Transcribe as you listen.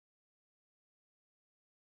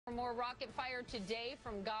More rocket fire today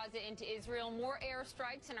from Gaza into Israel. More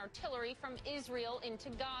airstrikes and artillery from Israel into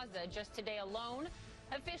Gaza. Just today alone,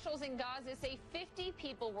 officials in Gaza say 50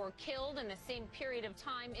 people were killed in the same period of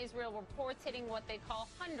time. Israel reports hitting what they call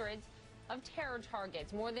hundreds of terror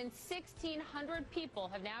targets. More than 1,600 people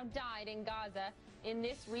have now died in Gaza in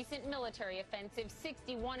this recent military offensive.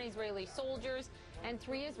 61 Israeli soldiers and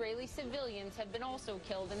 3 Israeli civilians have been also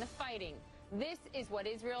killed in the fighting. This is what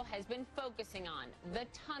Israel has been focusing on, the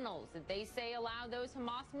tunnels that they say allow those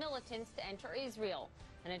Hamas militants to enter Israel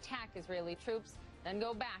and attack Israeli troops, then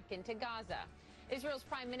go back into Gaza. Israel's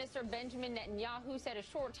Prime Minister Benjamin Netanyahu said a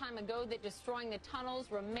short time ago that destroying the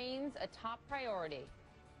tunnels remains a top priority.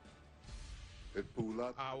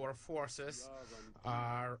 Our forces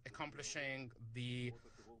are accomplishing the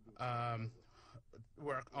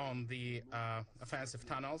work on the offensive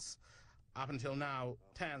tunnels. Up until now,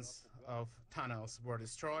 tens of tunnels were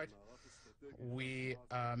destroyed. We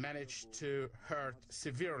managed to hurt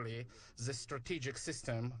severely the strategic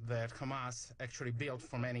system that Hamas actually built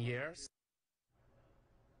for many years.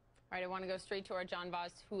 All right, I want to go straight to our John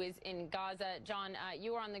Voss, who is in Gaza. John,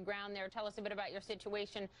 you are on the ground there. Tell us a bit about your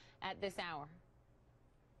situation at this hour.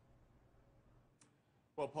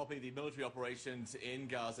 Well, Poppy, the military operations in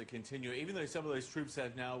Gaza continue, even though some of those troops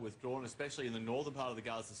have now withdrawn, especially in the northern part of the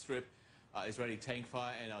Gaza Strip. Israeli tank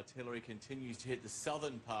fire and artillery continues to hit the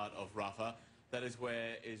southern part of Rafah. That is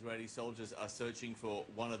where Israeli soldiers are searching for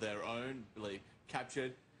one of their own, believed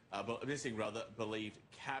captured.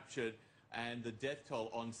 And the death toll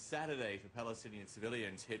on Saturday for Palestinian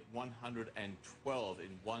civilians hit 112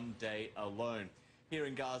 in one day alone. Here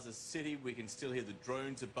in Gaza City, we can still hear the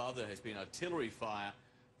drones above. There has been artillery fire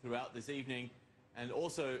throughout this evening. And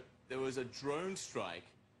also, there was a drone strike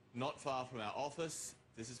not far from our office.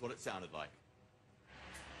 This is what it sounded like.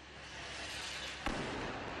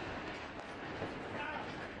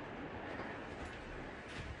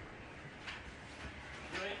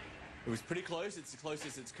 It was pretty close. It's the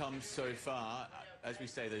closest it's come so far. As we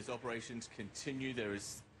say, those operations continue. There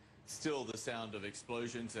is still the sound of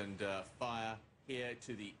explosions and fire here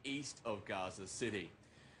to the east of Gaza City.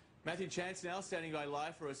 Matthew Chance now standing by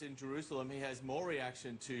live for us in Jerusalem. He has more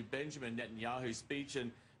reaction to Benjamin Netanyahu's speech.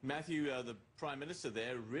 And Matthew, the Prime Minister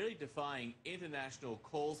there, really defying international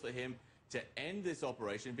calls for him to end this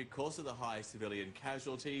operation because of the high civilian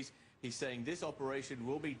casualties. He's saying this operation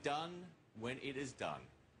will be done when it is done.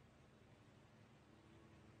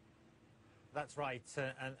 That's right,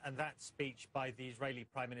 and that speech by the Israeli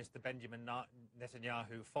Prime Minister Benjamin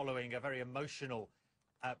Netanyahu following a very emotional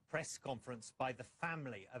press conference by the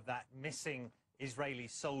family of that missing Israeli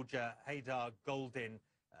soldier, Haydar Goldin,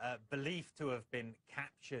 believed to have been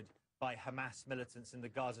captured by Hamas militants in the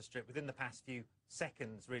Gaza Strip within the past few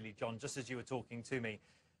seconds, really, John, just as you were talking to me.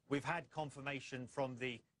 We've had confirmation from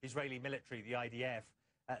the Israeli military, the IDF,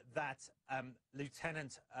 that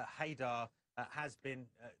Lieutenant Haydar has been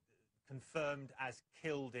confirmed as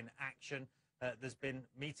killed in action. There's been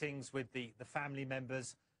meetings with the family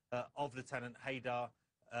members of Lieutenant Haydar,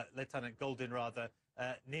 Lieutenant Goldin rather,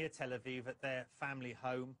 near Tel Aviv at their family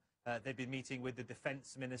home. They've been meeting with the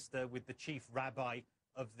defense minister, with the chief rabbi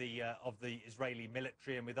of the Israeli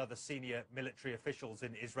military and with other senior military officials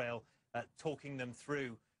in Israel, talking them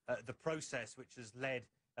through the process which has led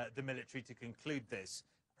the military to conclude this.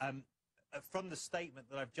 From the statement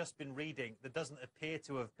that I've just been reading, there doesn't appear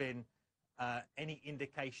to have been any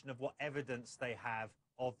indication of what evidence they have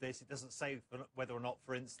of this. It doesn't say whether or not,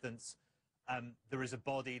 for instance, there is a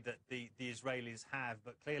body that the Israelis have,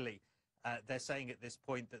 but clearly they're saying at this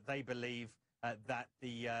point that they believe that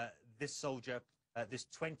this soldier, this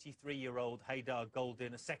 23-year-old Haydar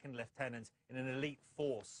Goldin, a second lieutenant in an elite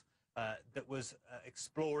force that was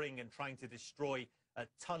exploring and trying to destroy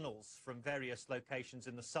tunnels from various locations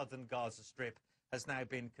in the southern Gaza Strip, has now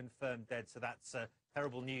been confirmed dead. So that's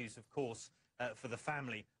terrible news, of course, for the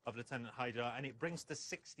family of Lieutenant Haydar. And it brings to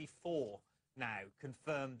 64 now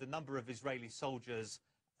confirmed the number of Israeli soldiers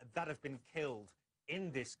that have been killed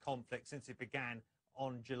in this conflict since it began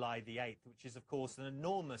on July the 8th, which is, of course, an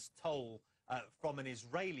enormous toll from an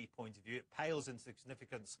Israeli point of view. It pales in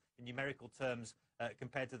significance in numerical terms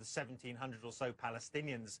compared to the 1,700 or so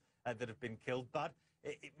Palestinians that have been killed. But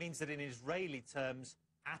it means that in Israeli terms,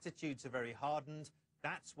 attitudes are very hardened.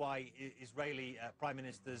 That's why Israeli Prime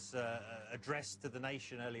Minister's address to the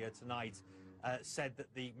nation earlier tonight said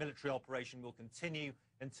that the military operation will continue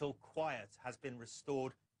until quiet has been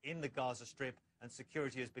restored in the Gaza Strip and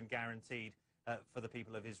security has been guaranteed for the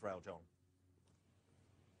people of Israel, John.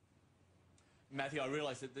 Matthew, I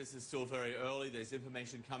realise that this is still very early. There's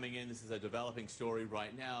information coming in. This is a developing story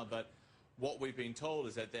right now. But what we've been told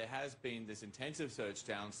is that there has been this intensive search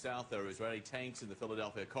down south. There are Israeli tanks in the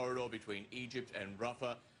Philadelphia corridor between Egypt and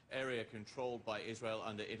Rafah, area controlled by Israel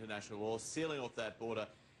under international law, sealing off that border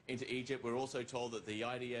into Egypt. We're also told that the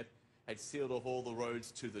IDF had sealed off all the roads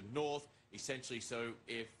to the north, essentially so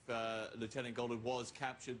if Lieutenant Golden was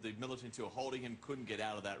captured, the militants who were holding him couldn't get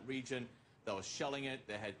out of that region. They were shelling it.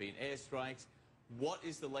 There had been airstrikes. What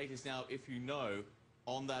is the latest now, if you know,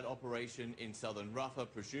 on that operation in southern Rafah?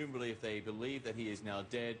 Presumably, if they believe that he is now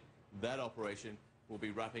dead, that operation will be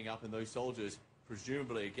wrapping up and those soldiers,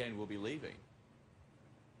 presumably, again, will be leaving.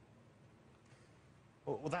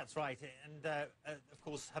 Well, that's right. And, of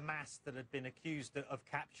course, Hamas, that had been accused of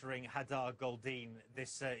capturing Hadar Goldin,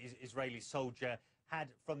 this Israeli soldier, had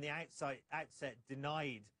from the outset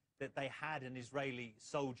denied that they had an Israeli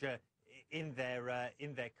soldier in their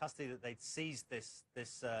custody, that they'd seized this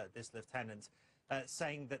lieutenant,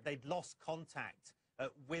 saying that they'd lost contact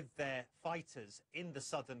with their fighters in the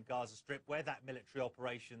southern Gaza Strip, where that military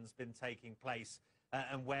operation's been taking place,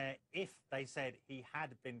 and where, if they said he had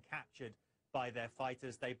been captured by their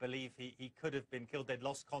fighters, they believe he could have been killed. They'd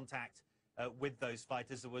lost contact with those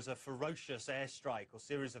fighters. There was a ferocious airstrike or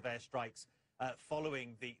series of airstrikes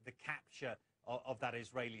following the capture of that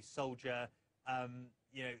Israeli soldier.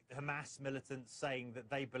 You know, Hamas militants saying that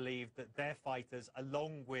they believe that their fighters,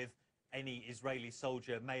 along with any Israeli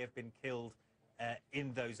soldier, may have been killed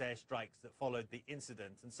in those airstrikes that followed the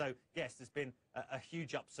incident. And so, yes, there's been a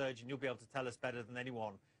huge upsurge, and you'll be able to tell us better than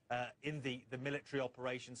anyone, in the military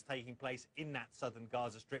operations taking place in that southern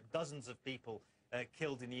Gaza Strip. Dozens of people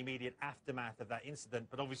killed in the immediate aftermath of that incident.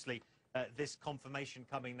 But obviously, this confirmation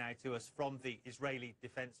coming now to us from the Israeli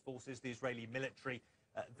Defense Forces, the Israeli military,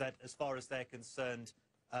 that as far as they're concerned,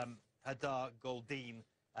 Hadar Goldin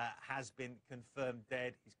has been confirmed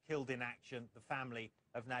dead. He's killed in action. The family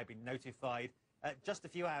have now been notified. Just a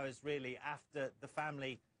few hours, really, after the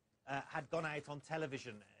family had gone out on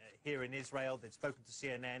television here in Israel. They'd spoken to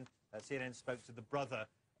CNN. CNN spoke to the brother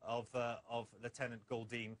of Lieutenant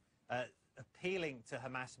Goldin, appealing to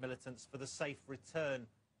Hamas militants for the safe return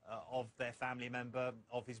of their family member,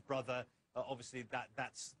 of his brother. Obviously,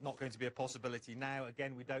 that's not going to be a possibility now.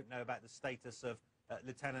 Again, we don't know about the status of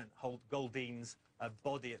Lieutenant Goldin's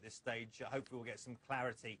body at this stage. Hopefully, we'll get some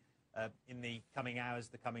clarity in the coming hours,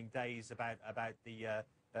 the coming days, about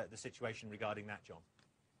the situation regarding that, John.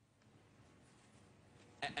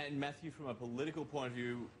 And Matthew, from a political point of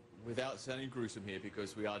view, without sounding gruesome here,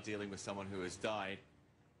 because we are dealing with someone who has died,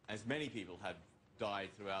 as many people have died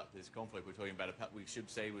throughout this conflict. We're talking about we should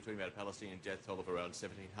say we're talking about a Palestinian death toll of around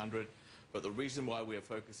 1,700. But the reason why we are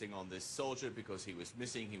focusing on this soldier, because he was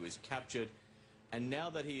missing, he was captured, and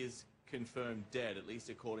now that he is confirmed dead, at least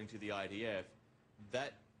according to the IDF,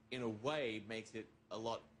 that in a way makes it a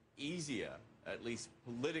lot easier, at least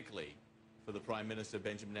politically, for the Prime Minister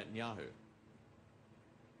Benjamin Netanyahu.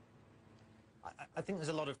 I think there's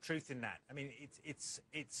a lot of truth in that. I mean, it's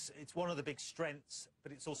one of the big strengths,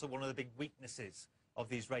 but it's also one of the big weaknesses of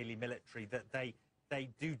the Israeli military, that they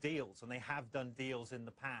do deals, and they have done deals in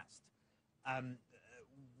the past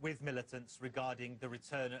with militants regarding the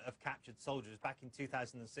return of captured soldiers. Back in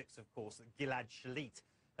 2006, of course, Gilad Shalit,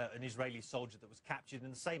 an Israeli soldier that was captured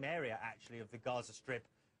in the same area, actually, of the Gaza Strip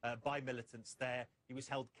by militants there. He was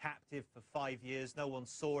held captive for 5 years. No one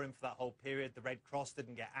saw him for that whole period. The Red Cross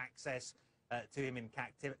didn't get access to him in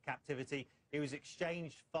captivity. He was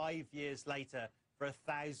exchanged 5 years later for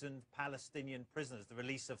 1,000 Palestinian prisoners, the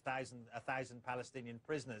release of 1,000 Palestinian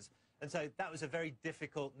prisoners. And so that was a very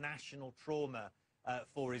difficult national trauma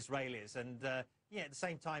for Israelis. And yeah, at the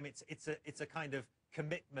same time, it's a kind of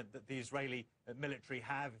commitment that the Israeli military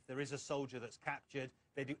have. If there is a soldier that's captured,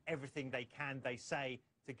 they do everything they can, they say,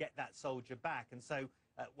 to get that soldier back. And so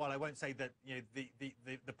while I won't say that, you know,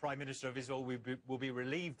 the Prime Minister of Israel will be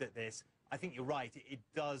relieved at this, I think you're right. It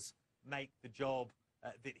does make the job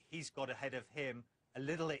that he's got ahead of him a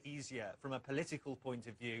little easier from a political point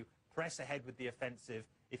of view. Press ahead with the offensive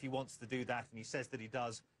if he wants to do that, and he says that he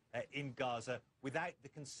does in Gaza, without the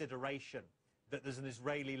consideration that there's an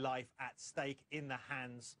Israeli life at stake in the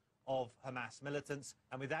hands of Hamas militants,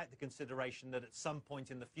 and without the consideration that at some point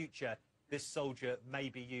in the future this soldier may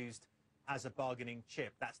be used as a bargaining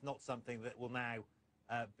chip. That's not something that will now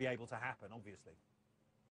be able to happen, obviously.